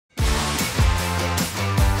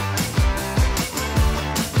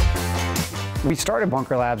We started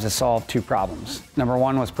Bunker Labs to solve two problems. Number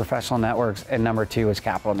one was professional networks, and number two was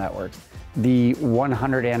capital networks. The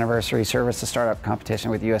 100th anniversary Service to Startup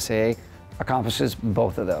competition with USAA accomplishes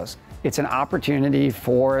both of those. It's an opportunity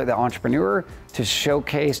for the entrepreneur to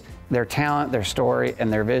showcase their talent, their story,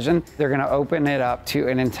 and their vision. They're going to open it up to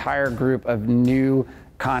an entire group of new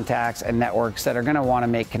contacts and networks that are going to want to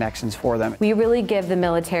make connections for them. We really give the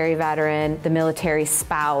military veteran, the military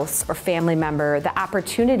spouse or family member the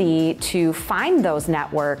opportunity to find those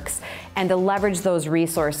networks and to leverage those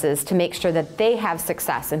resources to make sure that they have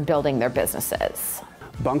success in building their businesses.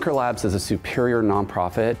 Bunker Labs is a superior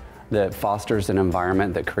nonprofit that fosters an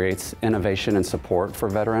environment that creates innovation and support for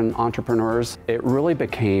veteran entrepreneurs. It really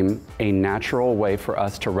became a natural way for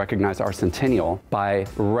us to recognize our centennial by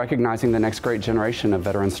recognizing the next great generation of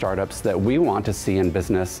veteran startups that we want to see in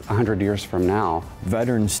business 100 years from now.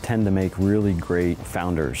 Veterans tend to make really great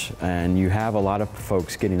founders, and you have a lot of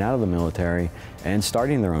folks getting out of the military and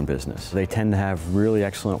starting their own business. They tend to have really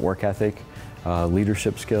excellent work ethic,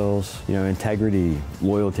 leadership skills, integrity,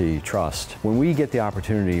 loyalty, trust. When we get the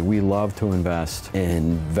opportunity, we love to invest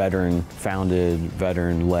in veteran-founded,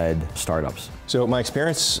 veteran-led startups. So my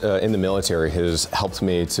experience in the military has helped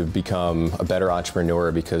me to become a better entrepreneur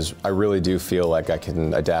because I really do feel like I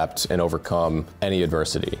can adapt and overcome any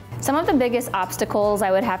adversity. Some of the biggest obstacles,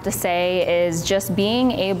 I would have to say, is just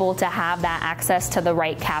being able to have that access to the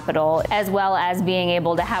right capital, as well as being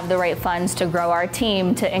able to have the right funds to grow our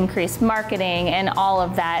team, to increase marketing, and all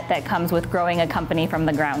of that that comes with growing a company from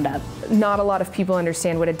the ground up. Not a lot of people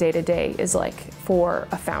understand what a day-to-day is like for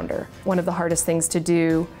a founder. One of the hardest things to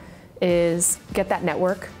do is get that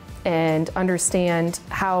network and understand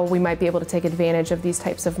how we might be able to take advantage of these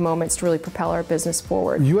types of moments to really propel our business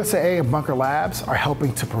forward. USAA and Bunker Labs are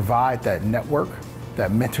helping to provide that network, that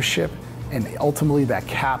mentorship, and ultimately that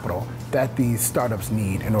capital that these startups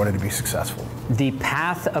need in order to be successful. The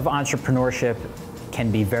path of entrepreneurship can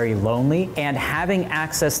be very lonely, and having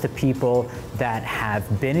access to people that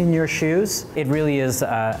have been in your shoes, it really is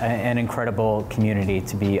an incredible community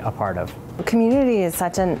to be a part of. Community is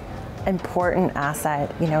such an important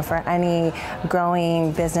asset, for any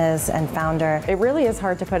growing business and founder. It really is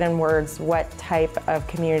hard to put in words what type of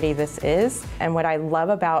community this is. And what I love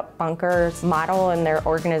about Bunker's model and their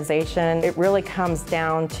organization, it really comes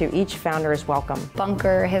down to each founder is welcome.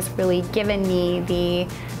 Bunker has really given me the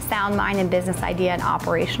sound mind and business idea and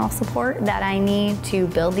operational support that I need to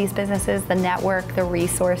build these businesses, the network, the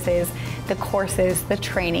resources, the courses, the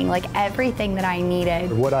training, like everything that I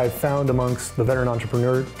needed. What I've found amongst the veteran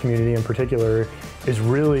entrepreneur community in particular is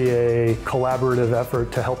really a collaborative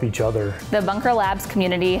effort to help each other. The Bunker Labs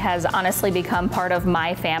community has honestly become part of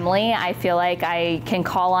my family. I feel like I can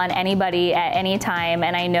call on anybody at any time,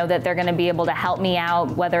 and I know that they're going to be able to help me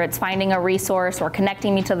out, whether it's finding a resource or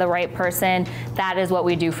connecting me to the right person. That is what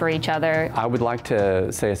we do for each other. I would like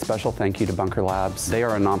to say a special thank you to Bunker Labs. They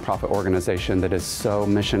are a nonprofit organization that is so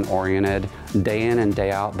mission-oriented. Day in and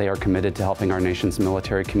day out, they are committed to helping our nation's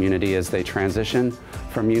military community as they transition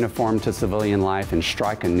from uniform to civilian life and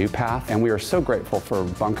strike a new path. And we are so grateful for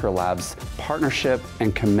Bunker Labs' partnership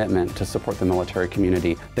and commitment to support the military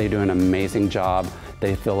community. They do an amazing job.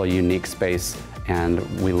 They fill a unique space, and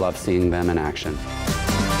we love seeing them in action.